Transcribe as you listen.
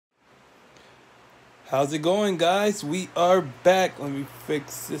How's it going, guys? We are back. Let me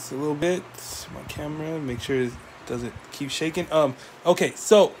fix this a little bit. My camera, make sure it doesn't keep shaking. Okay,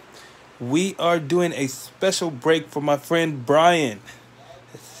 so we are doing a special break for my friend Brian.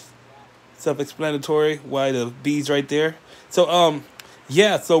 It's self-explanatory why the B's right there. So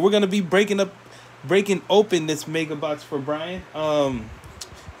yeah, so we're gonna be breaking open this mega box for Brian.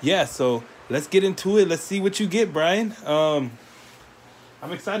 Yeah, so let's get into it. Let's see what you get, Brian. I'm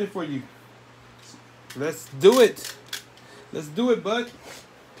excited for you. Let's do it. Let's do it, bud.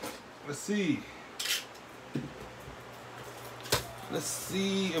 Let's see. Let's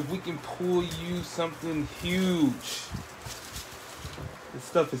see if we can pull you something huge. This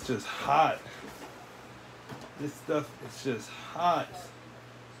stuff is just hot. This stuff is just hot.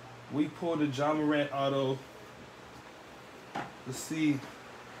 We pulled a John Morant auto. Let's see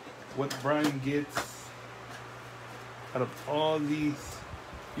what Brian gets out of all these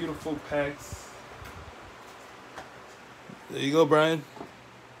beautiful packs. There you go, Brian.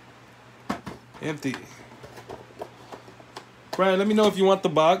 Empty. Brian, let me know if you want the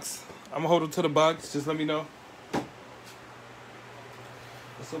box. I'm going to hold it to the box. Just let me know.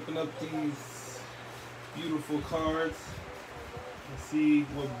 Let's open up these beautiful cards and see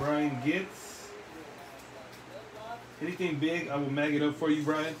what Brian gets. Anything big, I will mag it up for you,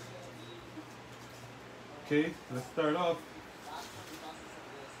 Brian. Okay, let's start off.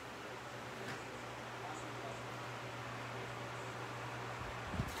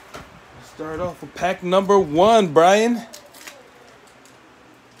 Start off with pack number 1, Brian.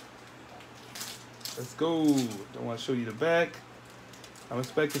 Let's go. Don't want to show you the back. I'm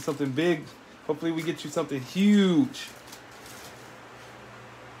expecting something big. Hopefully we get you something huge.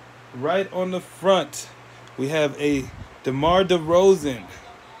 Right on the front, we have a DeMar DeRozan.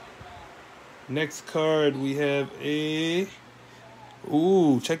 Next card, we have a...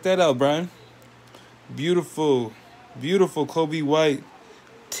 Ooh, check that out, Brian. Beautiful, beautiful Kobe White.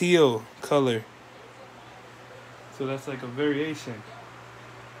 Teal color. So that's like a variation.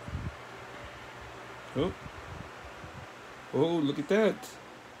 Oh, look at that.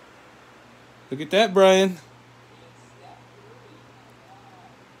 Look at that, Brian.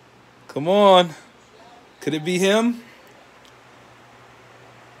 Come on. Could it be him?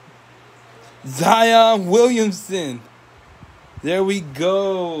 Zion Williamson. There we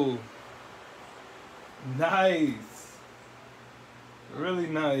go. Nice. Really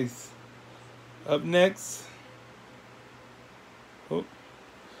nice. Up next,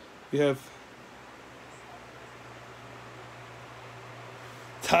 we have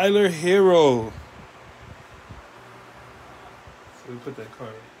Tyler Hero. So we put that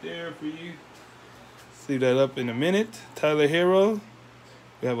card right there for you. See that up in a minute. Tyler Hero.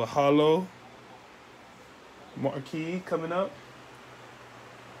 We have a hollow marquee coming up.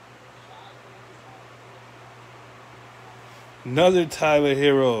 Another Tyler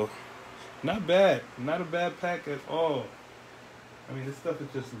Hero. Not bad. Not a bad pack at all. I mean, this stuff is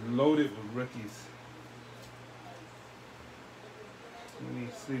just loaded with rookies. Let me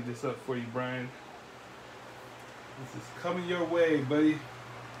sleeve this up for you, Brian. This is coming your way, buddy.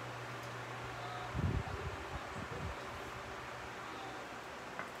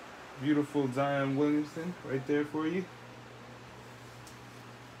 Beautiful Zion Williamson right there for you.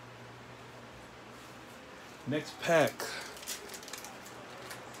 Next pack.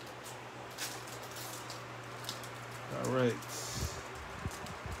 All right.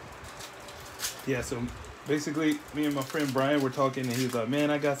 Yeah, so basically, me and my friend Brian were talking, and he was like,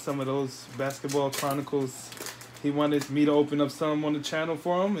 man, I got some of those basketball chronicles. He wanted me to open up some on the channel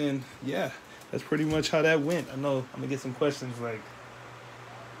for him, and yeah, that's pretty much how that went. I know I'm going to get some questions like...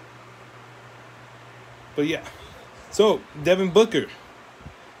 But yeah. So, Devin Booker.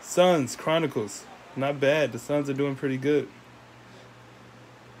 Suns Chronicles. Not bad. The Suns are doing pretty good.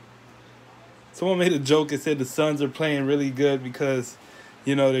 Someone made a joke and said the Suns are playing really good because,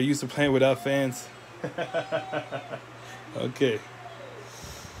 you know, they're used to playing without fans. Okay.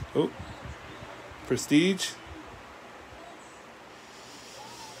 Oh. Prestige.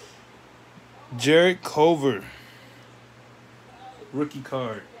 Jarrett Culver. Rookie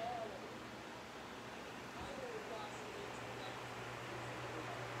card.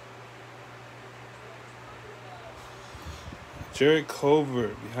 Jarrett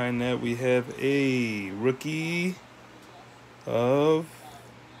Culver. Behind that, we have a rookie of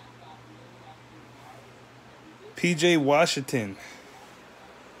PJ Washington.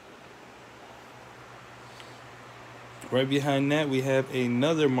 Right behind that, we have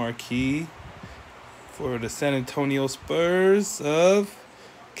another marquee for the San Antonio Spurs of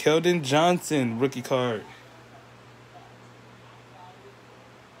Keldon Johnson, rookie card.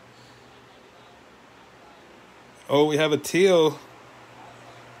 Oh, we have a teal.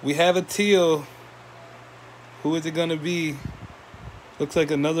 We have a teal. Who is it gonna be? Looks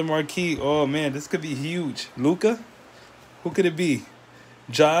like another marquee. Oh man, this could be huge. Luka? Who could it be?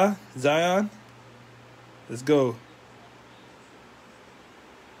 Zion? Let's go.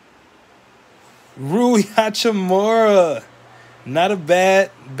 Rui Hachimura. Not a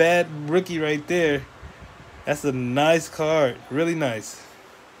bad rookie right there. That's a nice card. Really nice.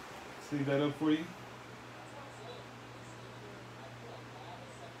 Leave that up for you.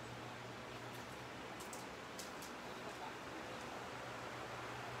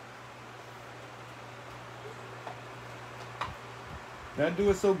 Not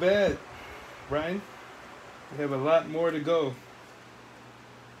doing so bad, Brian. We have a lot more to go.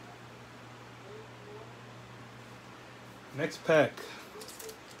 Next pack.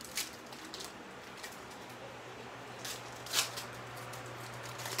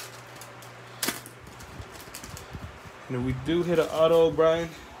 And if we do hit an auto, Brian,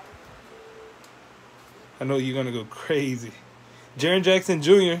 I know you're going to go crazy. Jaren Jackson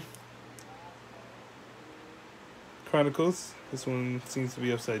Jr. Chronicles. This one seems to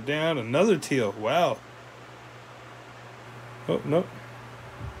be upside down. Another teal. Wow. Oh, no.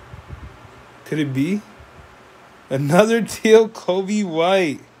 Could it be? Another teal Kobe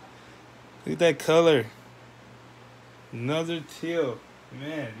White. Look at that color. Another teal.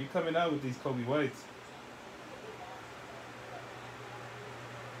 Man, you're coming out with these Kobe Whites.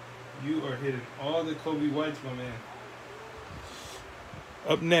 You are hitting all the Kobe Whites, my man.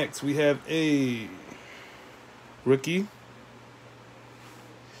 Up next, we have a rookie.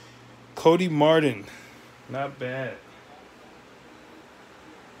 Cody Martin. Not bad.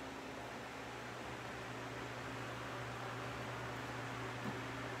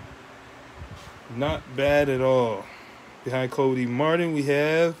 Not bad at all. Behind Cody Martin, we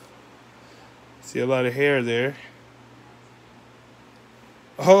have... See a lot of hair there.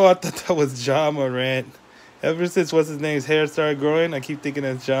 Oh, I thought that was Ja Morant. Ever since what's his name's hair started growing, I keep thinking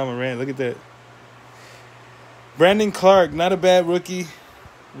that's Ja Morant. Look at that. Brandon Clark, not a bad rookie.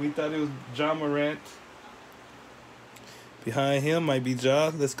 We thought it was Ja Morant. Behind him might be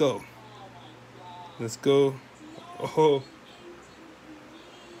Ja. Let's go. Let's go. Oh.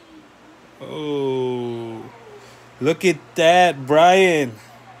 Oh. Look at that, Brian.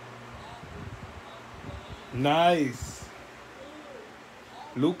 Nice.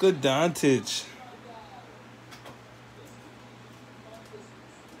 Luka Doncic.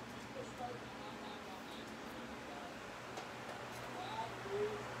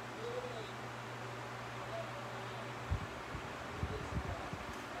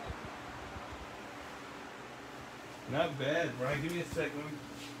 Not bad, Brian. Give me a sec. Let me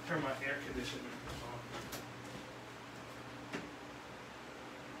turn my air conditioner on.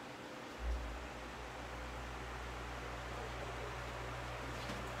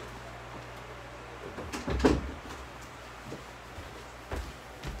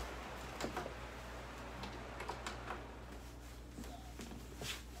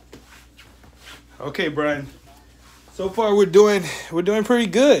 Okay, Brian. So far we're doing pretty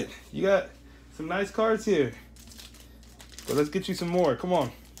good. You got some nice cards here. But let's get you some more. Come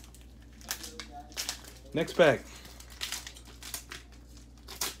on. Next pack.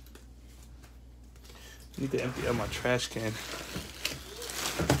 Need to empty out my trash can.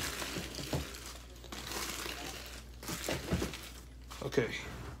 Okay.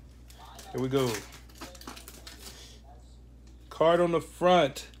 Here we go. Card on the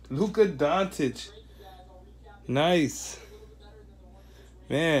front. Luka Doncic. Nice.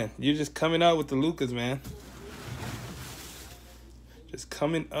 Man, you're just coming out with the Lukas, man. Just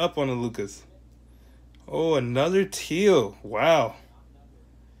coming up on the Lukas. Oh, another teal. Wow.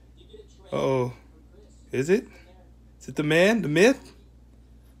 Uh-oh. Is it? Is it the man? The myth?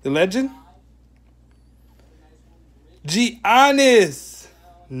 The legend? Giannis.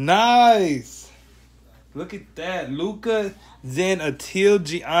 Nice. Look at that. Luka, then a teal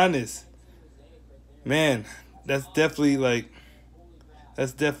Giannis. Man, that's definitely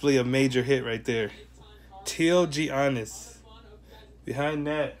a major hit right there. Teal Giannis. Behind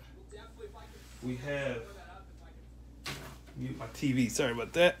that, we have... Mute my TV. Sorry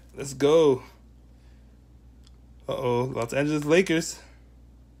about that. Let's go. Uh-oh. Los Angeles Lakers.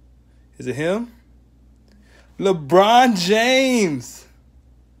 Is it him? LeBron James.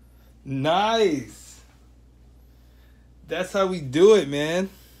 Nice. That's how we do it, man.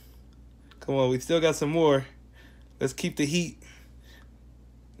 Come on. We still got some more. Let's keep the heat.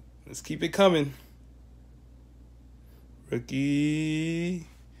 Let's keep it coming. Rookie.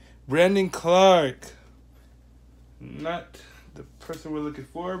 Brandon Clark. Not the person we're looking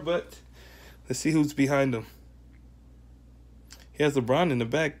for, but let's see who's behind him. He has LeBron in the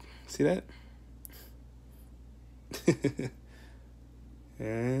back. See that?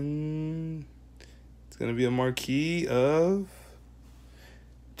 And it's going to be a marquee of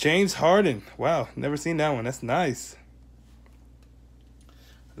James Harden. Wow, never seen that one. That's nice.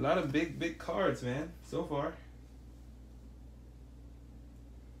 A lot of big cards, man, so far.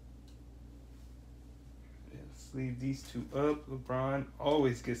 Yeah, sleeve these two up. LeBron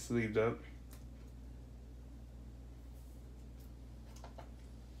always gets sleeved up.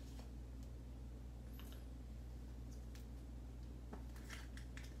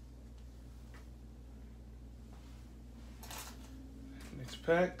 Next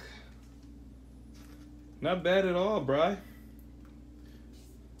pack. Not bad at all, Bri.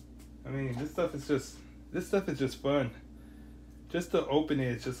 I mean, this stuff is just fun. Just to open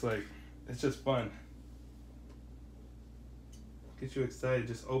it, it's just like, it's just fun. Get you excited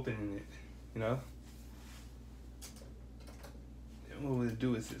just opening it, you know? And what we'll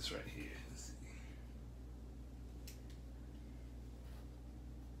do is this right here. Let's see.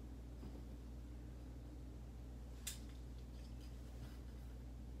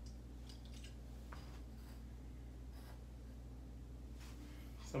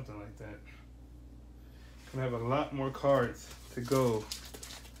 Something like that. Gonna have a lot more cards to go.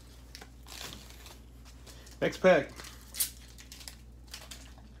 Next pack.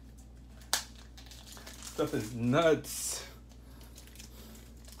 Stuff is nuts.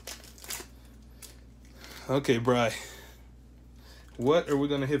 Okay, Bri. What are we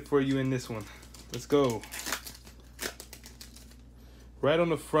gonna hit for you in this one? Let's go. Right on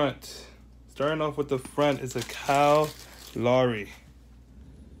the front. Starting off with the front is a Kyle Lowry.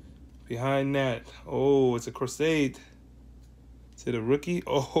 Behind that, oh, it's a Crusade. Is it a rookie?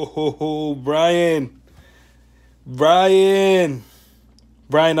 Oh, Brian. Brian,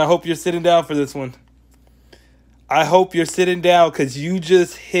 I hope you're sitting down for this one. I hope you're sitting down because you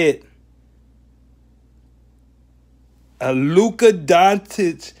just hit a Luka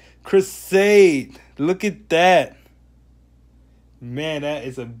Doncic Crusade. Look at that. Man, that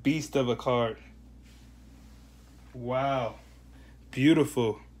is a beast of a card. Wow.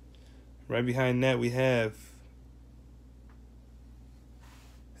 Beautiful. Right behind that, we have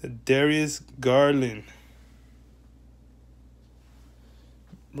Darius Garland.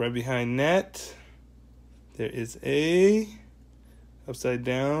 Right behind that, there is a upside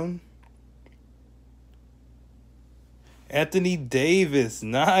down Anthony Davis.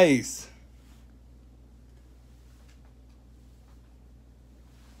 Nice.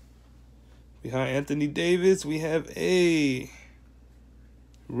 Behind Anthony Davis, we have a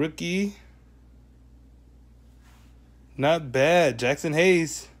rookie. Not bad. Jackson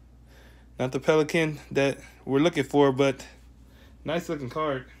Hayes. Not the Pelican that we're looking for, but nice looking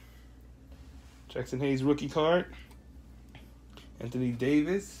card. Jackson Hayes rookie card. Anthony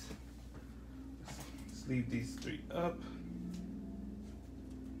Davis. Let's leave these three up.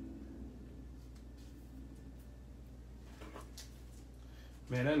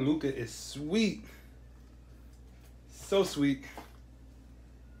 Man, that Luka is sweet. So sweet.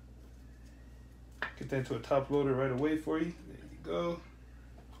 Get that to a top loader right away for you. There you go.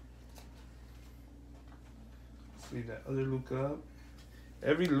 Let's leave that other Luka up.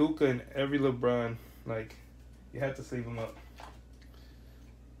 Every Luka and every LeBron, like, you have to sleeve them up.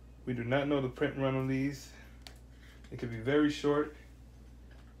 We do not know the print run on these. It could be very short,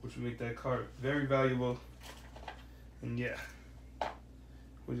 which will make that card very valuable. And yeah,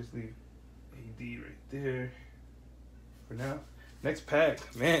 we'll just leave AD right there for now. Next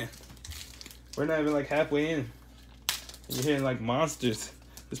pack, man. We're not even like halfway in. We're hitting like monsters.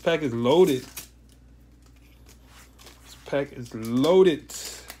 This pack is loaded. This pack is loaded.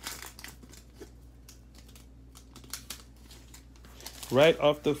 Right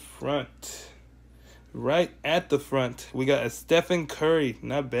off the front. Right at the front. We got a Stephen Curry.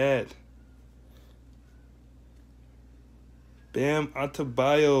 Not bad. Bam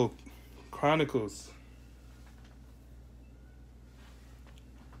Adebayo Chronicles.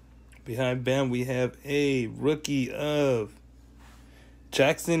 Behind Bam, we have a rookie of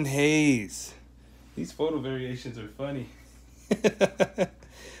Jackson Hayes. These photo variations are funny.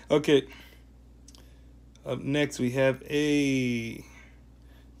 Okay. Up next, we have I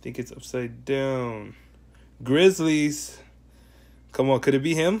think it's upside down. Grizzlies. Come on, could it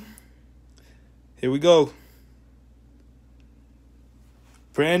be him? Here we go.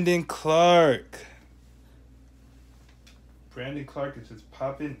 Brandon Clark. Brandon Clark is just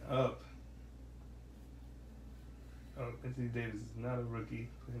popping up. Oh, Anthony Davis is not a rookie.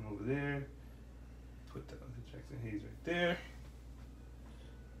 Put him over there. Put the other Jackson Hayes right there.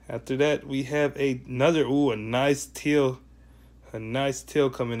 After that, we have a nice teal a nice tail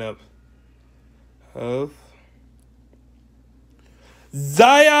coming up of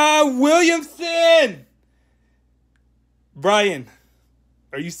Zion Williamson. Brian,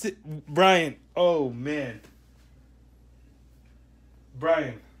 are you Brian? Oh man,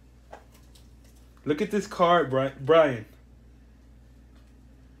 Brian, look at this card, Brian.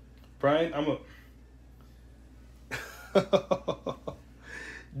 Brian,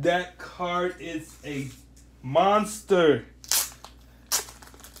 that card is a monster.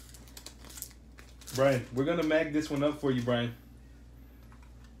 Brian, we're gonna mag this one up for you, Brian.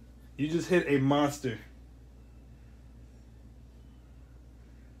 You just hit a monster.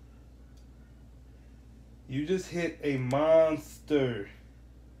 You just hit a monster.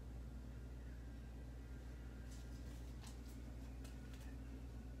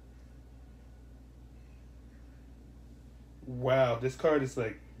 Wow, this card is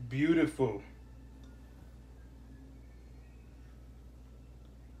like beautiful.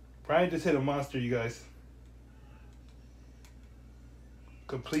 Brian just hit a monster, you guys.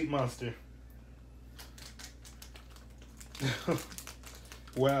 Complete monster.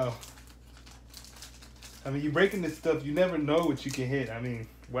 Wow. I mean, you're breaking this stuff, you never know what you can hit. I mean,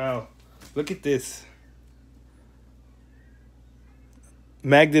 wow. Look at this.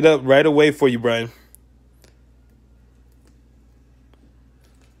 Magged it up right away for you, Brian.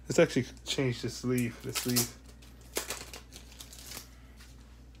 Let's actually change the sleeve.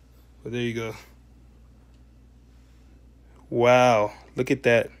 But there you go. Wow. Look at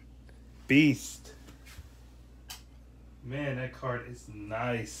that. Beast. Man, that card is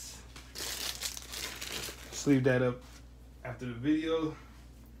nice. Sleeve that up after the video.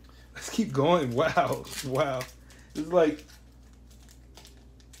 Let's keep going. Wow. Wow. It's like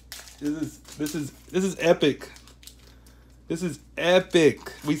this is epic. This is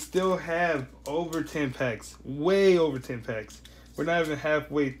epic. We still have over 10 packs. Way over 10 packs. We're not even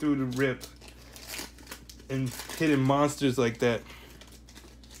halfway through the rip and hitting monsters like that.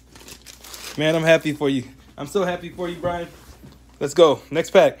 Man, I'm happy for you. I'm so happy for you, Brian. Let's go.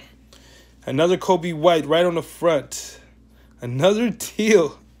 Next pack. Another Kobe White right on the front. Another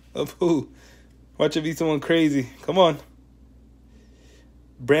teal of who? Watch it be someone crazy. Come on.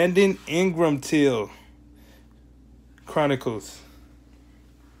 Brandon Ingram teal. Chronicles.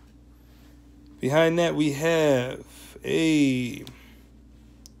 Behind that we have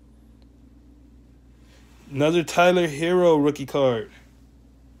another Tyler Hero rookie card.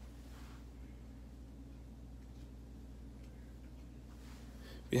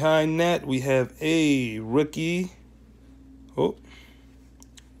 Behind that we have a rookie. Oh.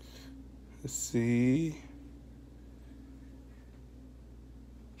 Let's see.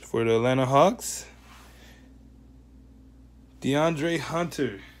 For the Atlanta Hawks. DeAndre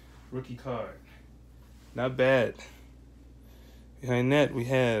Hunter, rookie card. Not bad. Behind that, we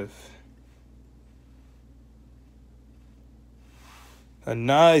have a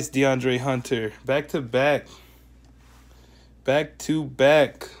nice DeAndre Hunter. Back to back. Back to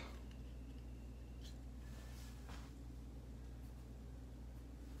back.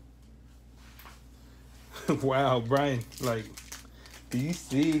 Wow, Brian, like, do you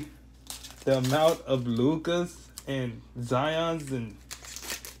see the amount of Lucas and Zions and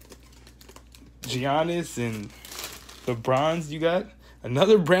Giannis and LeBrons you got?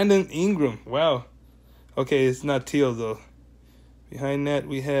 Another Brandon Ingram. Wow. Okay, it's not teal though. Behind that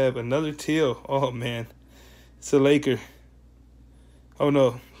we have another teal. Oh man. It's a Laker. Oh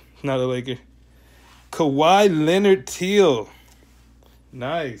no, not a Laker. Kawhi Leonard teal.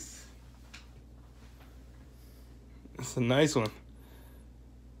 Nice. It's a nice one.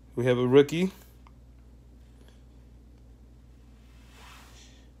 We have a rookie.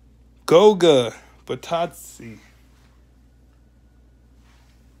 Goga Batazzi.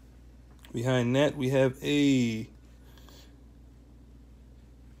 Behind that, we have a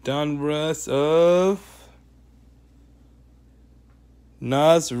Donruss of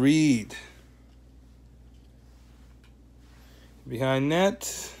Nas Reed. Behind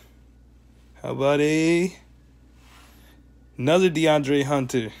that, how about another DeAndre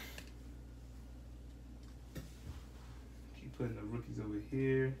Hunter? Keep putting the rookies over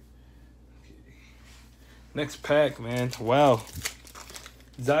here. Okay. Next pack, man. Wow.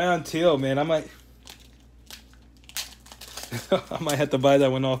 Zion Teal, man. I might have to buy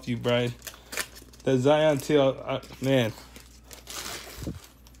that one off you, Brian. The Zion Teal, man.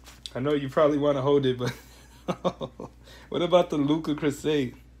 I know you probably want to hold it, but what about the Luka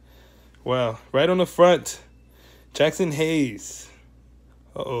Crusade? Wow. Right on the front, Jackson Hayes.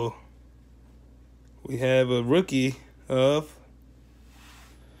 Uh-oh. We have a rookie of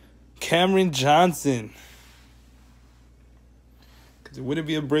Cameron Johnson. Because it wouldn't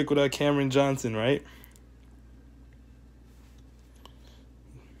be a break without Cameron Johnson, right?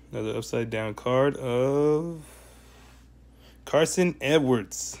 Another upside down card of Carson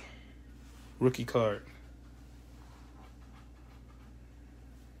Edwards. Rookie card.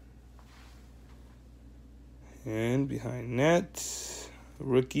 And behind that,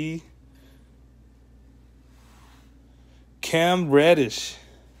 rookie Cam Reddish.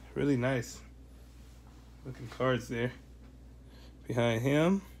 Really nice looking cards there. Behind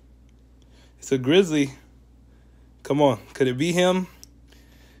him, it's a Grizzly. Come on, could it be him?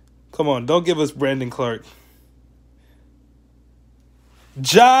 Come on, don't give us Brandon Clark.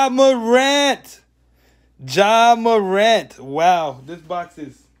 Ja Morant. Ja Morant. Wow, this box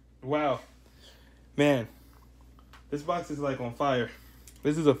is, wow. Man, this box is like on fire.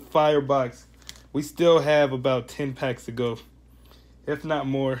 This is a fire box. We still have about 10 packs to go, if not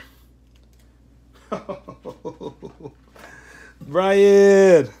more.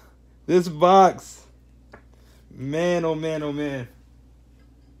 Brian, this box. Man, oh man, oh man.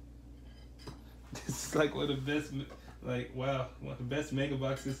 This is like one of the best, like, wow, one of the best mega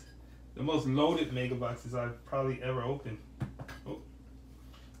boxes. The most loaded mega boxes I've probably ever opened. Oh,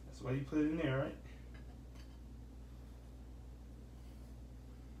 that's why you put it in there, right?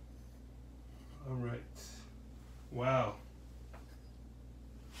 All right. Wow.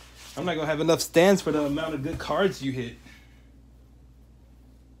 I'm not going to have enough stands for the amount of good cards you hit.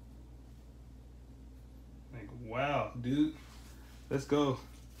 Like, wow, dude. Let's go.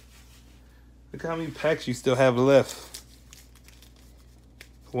 Look how many packs you still have left.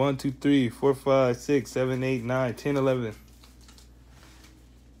 1, 2, 3, 4, 5, 6, 7, 8, 9, 10, 11.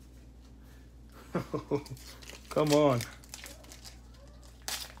 Come on.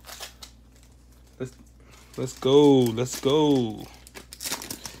 Let's go. Let's go.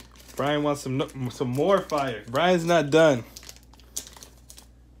 Brian wants some more fire. Brian's not done.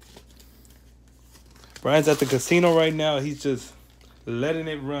 Brian's at the casino right now. He's just letting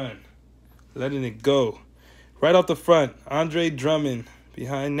it run. Letting it go. Right off the front, Andre Drummond.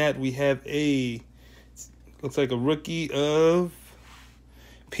 Behind that, we have looks like a rookie of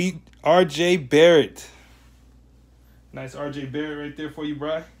R.J. Barrett. Nice R.J. Barrett right there for you,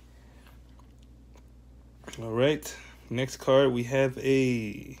 Brian. All right. Next card, we have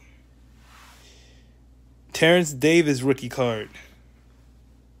a Terrence Davis rookie card.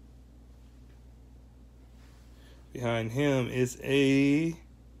 Behind him is a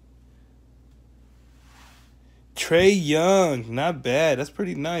Trae Young. Not bad. That's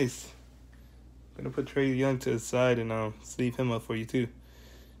pretty nice. I'm going to put Trae Young to the side and sleeve him up for you too.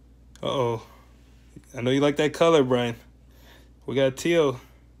 Uh-oh. I know you like that color, Brian. We got teal.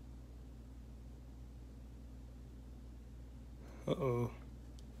 Uh-oh.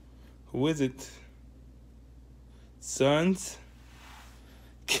 Who is it? Suns.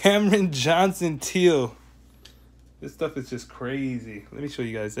 Cameron Johnson teal. This stuff is just crazy. Let me show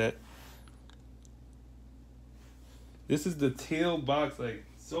you guys that. This is the teal box. Like,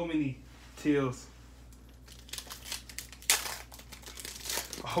 so many teals.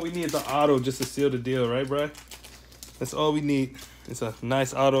 All we need is the auto just to seal the deal, right, Brian? That's all we need. It's a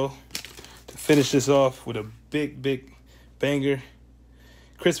nice auto to finish this off with a big, big banger.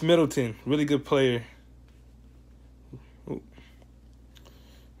 Chris Middleton, really good player. Oh.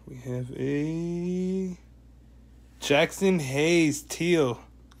 We have a Jackson Hayes teal.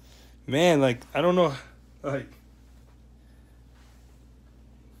 Man, like, I don't know. Like,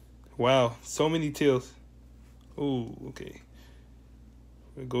 wow, so many teals. Oh, okay.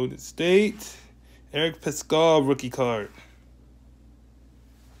 Golden State. Eric Pascal rookie card.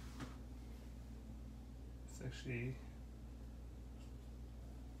 It's actually...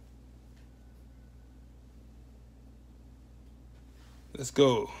 Let's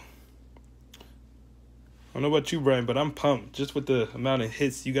go. I don't know about you, Brian, but I'm pumped just with the amount of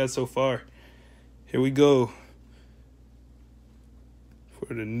hits you got so far. Here we go.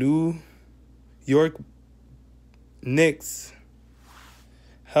 For the New York Knicks.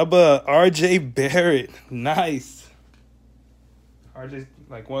 How about R.J. Barrett? Nice. R.J.'s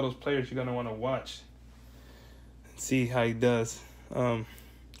like one of those players you're going to want to watch and see how he does.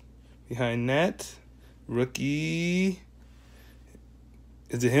 Behind that, rookie.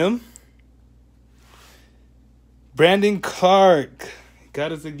 Is it him? Brandon Clark.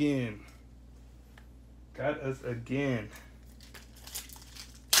 Got us again. Got us again.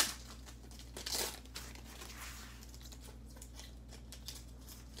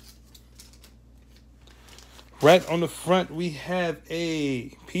 Right on the front, we have a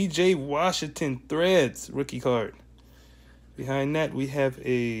P.J. Washington Threads rookie card. Behind that, we have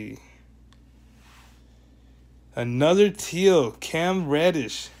a Another teal, Cam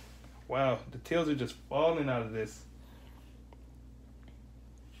Reddish. Wow, the teals are just falling out of this.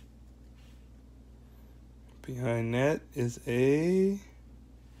 Behind that is a...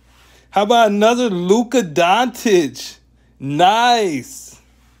 How about another Luka Doncic? Nice.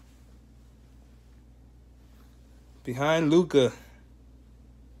 Behind Luka,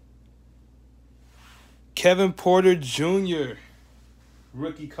 Kevin Porter Jr.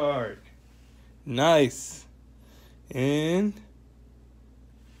 Rookie card. Nice. And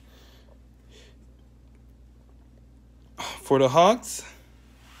for the Hawks,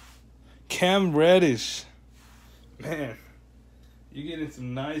 Cam Reddish. Man, you're getting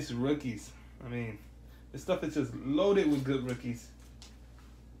some nice rookies. I mean, this stuff is just loaded with good rookies.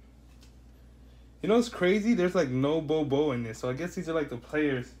 You know what's crazy? There's like no Bobo in this. So I guess these are like the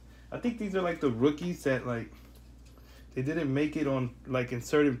players. I think these are like the rookies that like they didn't make it on like in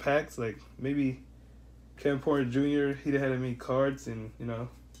certain packs. Like maybe Kevin Porter Jr. he had many cards and you know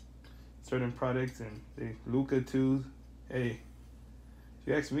certain products and Luka too. Hey, if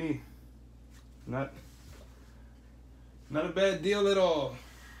you ask me, not a bad deal at all.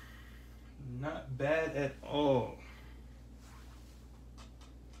 Not bad at all.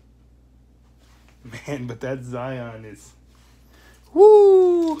 Man, but that Zion is...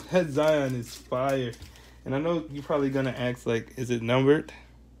 Woo! That Zion is fire. And I know you're probably going to ask, like, is it numbered?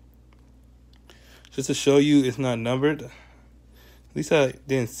 Just to show you it's not numbered. At least I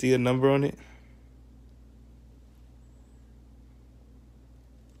didn't see a number on it.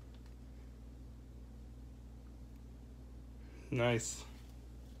 Nice.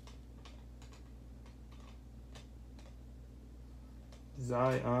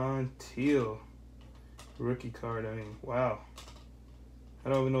 Zion Teal. Rookie card. I mean, wow. I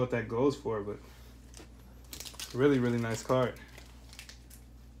don't even know what that goes for, but really, really nice card.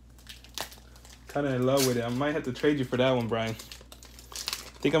 Kind of in love with it. I might have to trade you for that one, Brian.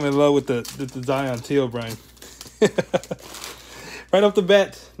 I think I'm in love with the Zion Teal, Brian. Right off the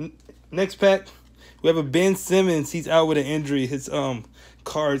bat, next pack, we have a Ben Simmons. He's out with an injury. His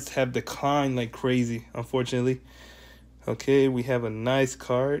cards have declined like crazy, unfortunately. Okay, we have a nice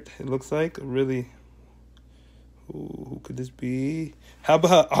card. It looks like really. Ooh, who could this be? How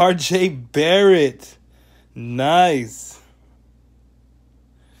about R.J. Barrett? Nice.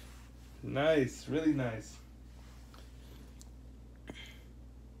 Nice, really nice.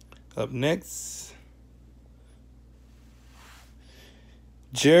 Up next,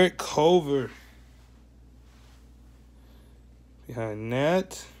 Jarrett Culver. Behind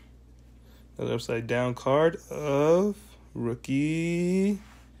that, another upside down card of rookie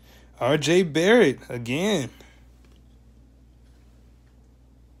R.J. Barrett again.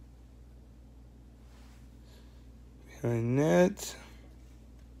 Behind that,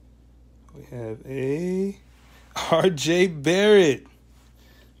 we have a R.J. Barrett.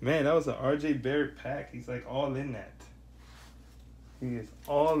 Man, that was an R.J. Barrett pack. He's like all in that. He is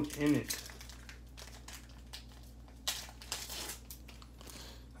all in it.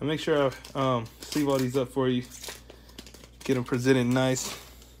 I'll make sure I sleeve all these up for you. Get them presented nice.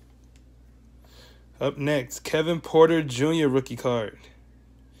 Up next, Kevin Porter Jr. rookie card.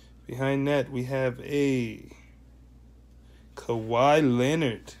 Behind that, we have a Kawhi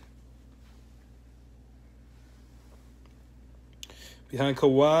Leonard. Behind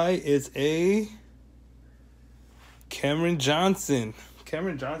Kawhi is a Cameron Johnson.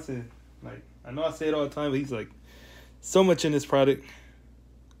 Cameron Johnson, like, I know I say it all the time, but he's like so much in this product.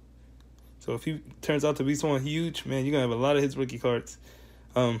 So if he turns out to be someone huge, man, you're going to have a lot of his rookie cards.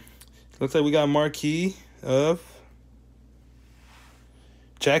 Looks like we got a marquee of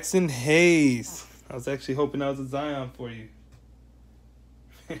Jackson Hayes. I was actually hoping that was a Zion for you.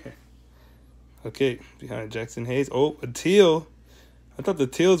 Okay, behind Jackson Hayes. Oh, a teal. I thought the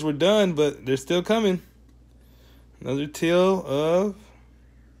teals were done, but they're still coming. Another teal of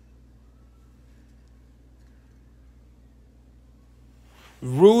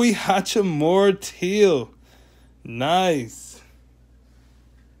Rui Hachimura teal. Nice.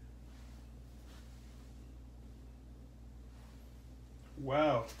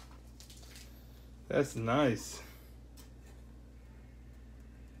 Wow. That's nice.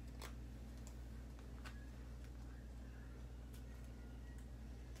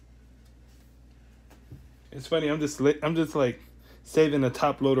 It's funny. I'm just like saving a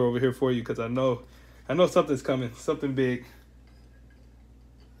top loader over here for you because I know something's coming, something big.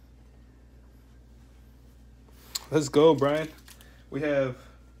 Let's go, Brian. We have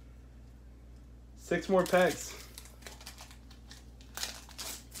 6 more packs,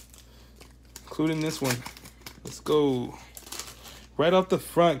 including this one. Let's go. Right off the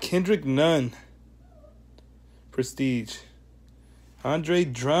front, Kendrick Nunn. Prestige. Andre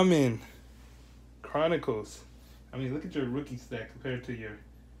Drummond. Chronicles. I mean, look at your rookie stack compared to your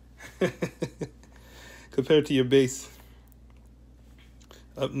compared to your base.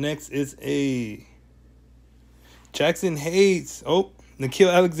 Up next is a Jackson Hayes. Oh, Nikhil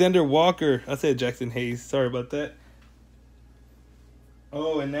Alexander Walker. I said Jackson Hayes. Sorry about that.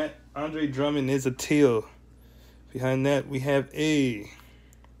 Oh, and that Andre Drummond is a teal. Behind that, we have a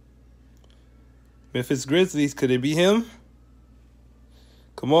Memphis Grizzlies. Could it be him?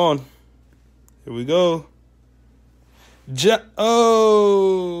 Come on. Here we go.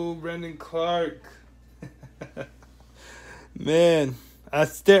 Oh, Brandon Clark. Man,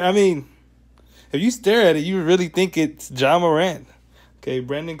 I mean, if you stare at it, you really think it's Ja Morant. Okay,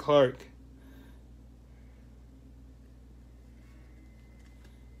 Brandon Clark.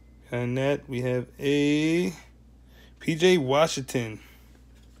 And that we have a PJ Washington.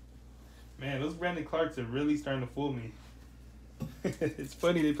 Man, those Brandon Clarks are really starting to fool me. It's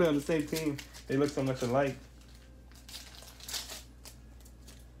funny they play on the same team. They look so much alike.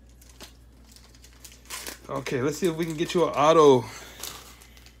 Okay, let's see if we can get you an auto.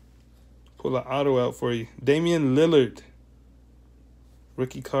 Pull an auto out for you. Damian Lillard.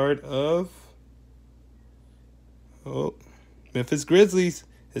 Rookie card of Memphis Grizzlies.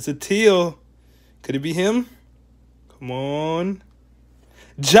 It's a teal. Could it be him? Come on.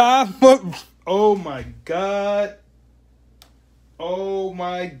 Oh my God. Oh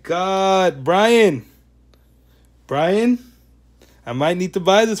my God. Brian, I might need to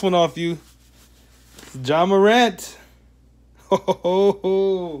buy this one off you. It's Ja Morant.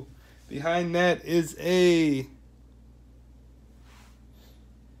 Oh, behind that is a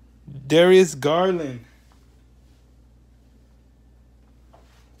Darius Garland.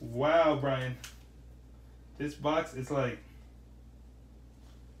 Wow, Brian. This box is like,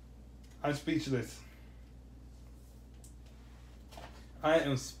 I'm speechless. I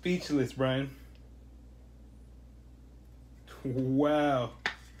am speechless, Brian. Wow.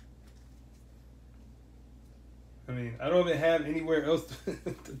 I mean, I don't even have anywhere else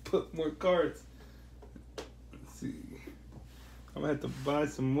to put more cards. Let's see. I'm going to have to buy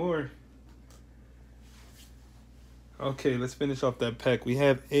some more. Okay, let's finish off that pack. We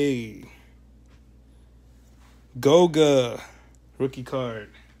have a Goga rookie card.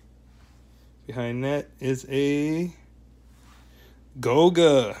 Behind that is a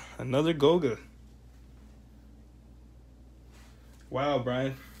Goga. Another Goga. Wow,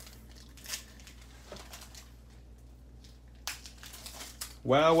 Brian.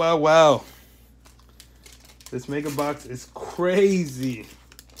 Wow, wow, wow. This mega box is crazy.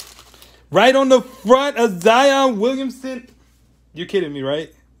 Right on the front of Zion Williamson. You're kidding me,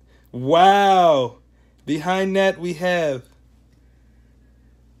 right? Wow. Behind that, we have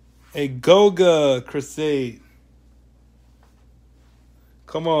a Goga Crusade.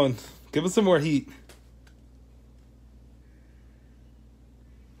 Come on. Give us some more heat.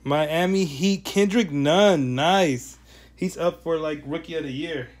 Miami Heat. Kendrick Nunn. Nice. He's up for like Rookie of the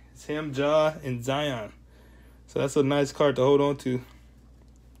Year. It's him, Ja, and Zion. So that's a nice card to hold on to.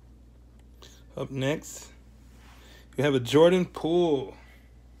 Up next, we have a Jordan Poole.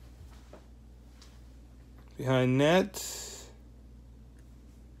 Behind that,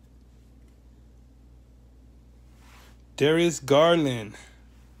 Darius Garland.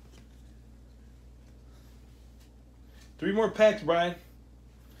 3 more packs, Brian.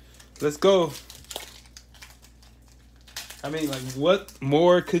 Let's go. I mean, like, what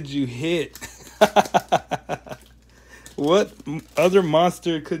more could you hit? What other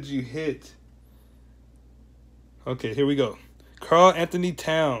monster could you hit? Okay, here we go. Karl Anthony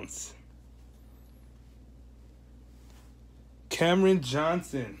Towns. Cameron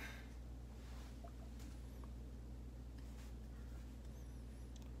Johnson.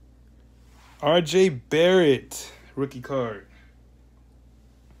 RJ Barrett, rookie card.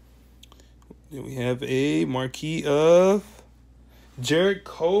 Then we have a marquee of Jarrett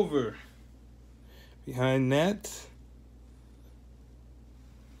Culver. Behind that,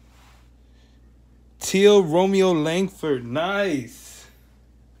 Teal Romeo Langford. Nice.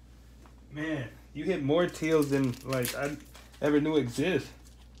 Man, you hit more teals than like I ever knew exist.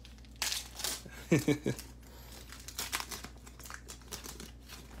 2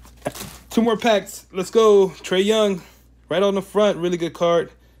 more packs. Let's go. Trae Young, right on the front. Really good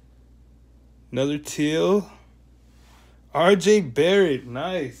card. Another teal. RJ Barrett.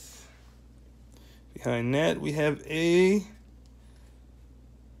 Nice. Behind that, we have a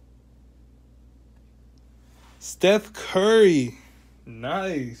Steph Curry.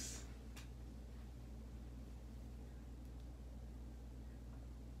 Nice.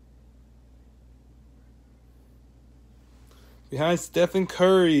 Behind Stephen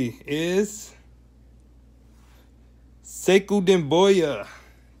Curry is Sekou Demboya.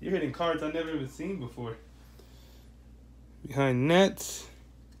 You're hitting cards I've never even seen before. Behind net,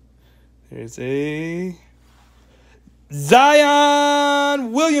 there's a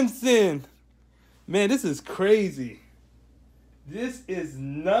Zion Williamson. Man, this is crazy. This is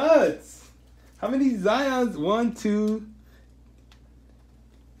nuts. How many Zions? 1, 2.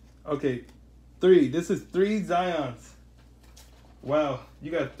 Okay, 3. This is 3 Zions. Wow,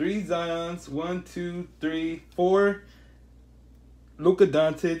 you got 3 Zions. 1, 2, 3, 4. Luka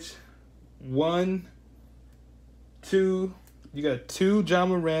Doncic. 1, 2. You got 2 Ja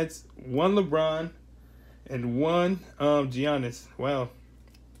Morants, 1 LeBron, and 1 Giannis. Wow.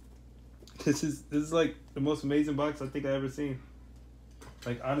 This is like the most amazing box I think I ever seen.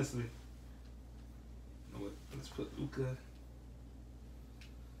 Like, honestly. You know what? Let's put Luka.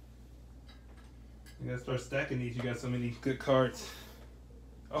 You gotta start stacking these. You got so many good cards.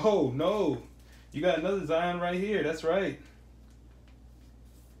 Oh no, you got another Zion right here. That's right.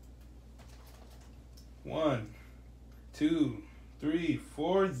 1, 2, 3,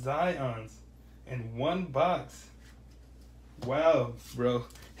 4 Zions in 1 box. Wow, bro.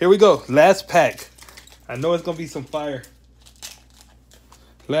 Here we go. Last pack. I know it's gonna be some fire.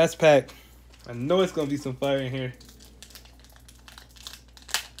 Last pack. I know it's gonna be some fire in here.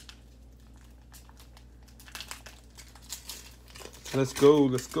 Let's go.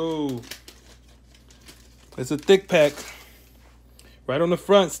 Let's go. It's a thick pack. Right on the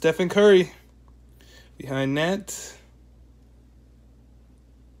front, Stephen Curry. Behind that,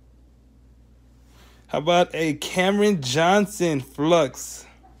 how about a Cameron Johnson Flux?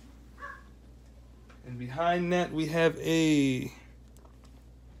 And behind that, we have a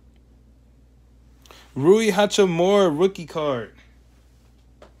Rui Hachimura rookie card.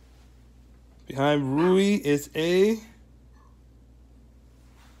 Behind Rui is a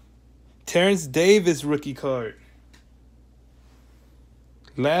Terrence Davis rookie card.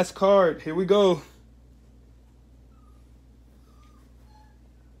 Last card. Here we go.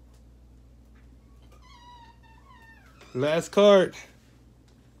 Last card.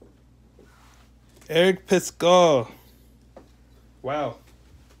 Eric Pascal. Wow.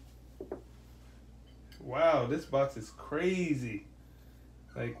 Wow, this box is crazy.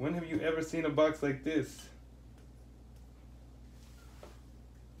 Like, when have you ever seen a box like this?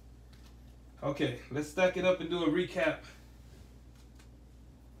 Okay, let's stack it up and do a recap.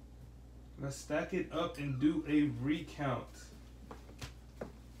 Let's stack it up and do a recount.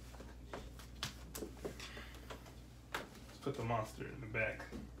 Let's put the monster in the back.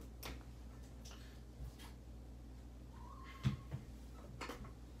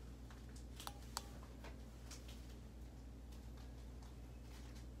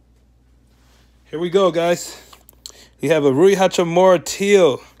 Here we go, guys. We have a Rui Hachimura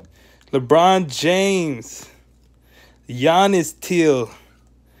teal, LeBron James, Giannis teal,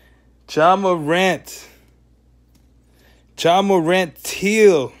 Ja Morant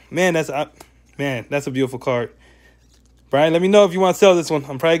teal. Man, that's a beautiful card. Brian, let me know if you want to sell this one.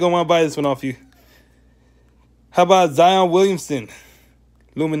 I'm probably gonna want to buy this one off you. How about Zion Williamson,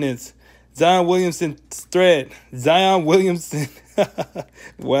 Luminance, Zion Williamson thread, Zion Williamson.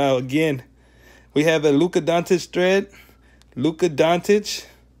 Wow, again. We have a Luka Doncic thread, Luka Doncic,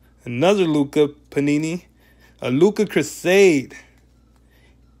 another Luka Panini, a Luka Crusade,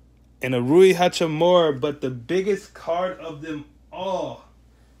 and a Rui Hachimura. But the biggest card of them all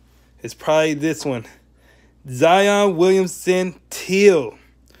is probably this one. Zion Williamson teal,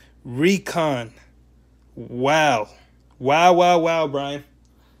 Recon. Wow. Wow, Brian.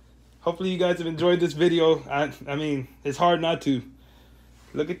 Hopefully you guys have enjoyed this video. I mean, it's hard not to.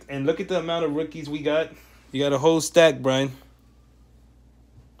 Look at the amount of rookies we got. You got a whole stack, Brian.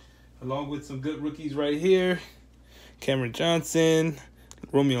 Along with some good rookies right here. Cameron Johnson,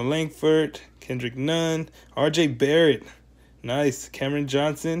 Romeo Langford, Kendrick Nunn, R.J. Barrett. Nice. Cameron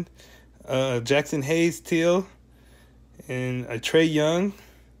Johnson, Jackson Hayes teal, and a Trae Young,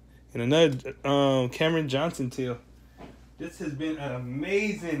 and another Cameron Johnson teal. This has been an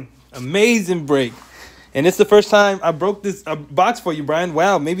amazing break. And it's the first time I broke this box for you, Brian.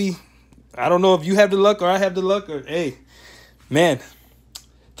 Wow, maybe, I don't know if you have the luck or I have the luck, or hey, man.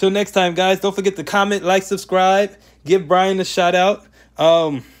 Till next time, guys, don't forget to comment, like, subscribe, give Brian a shout out.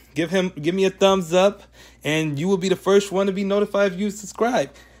 Give me a thumbs up, and you will be the first one to be notified if you subscribe.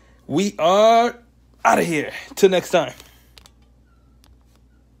 We are out of here. Till next time.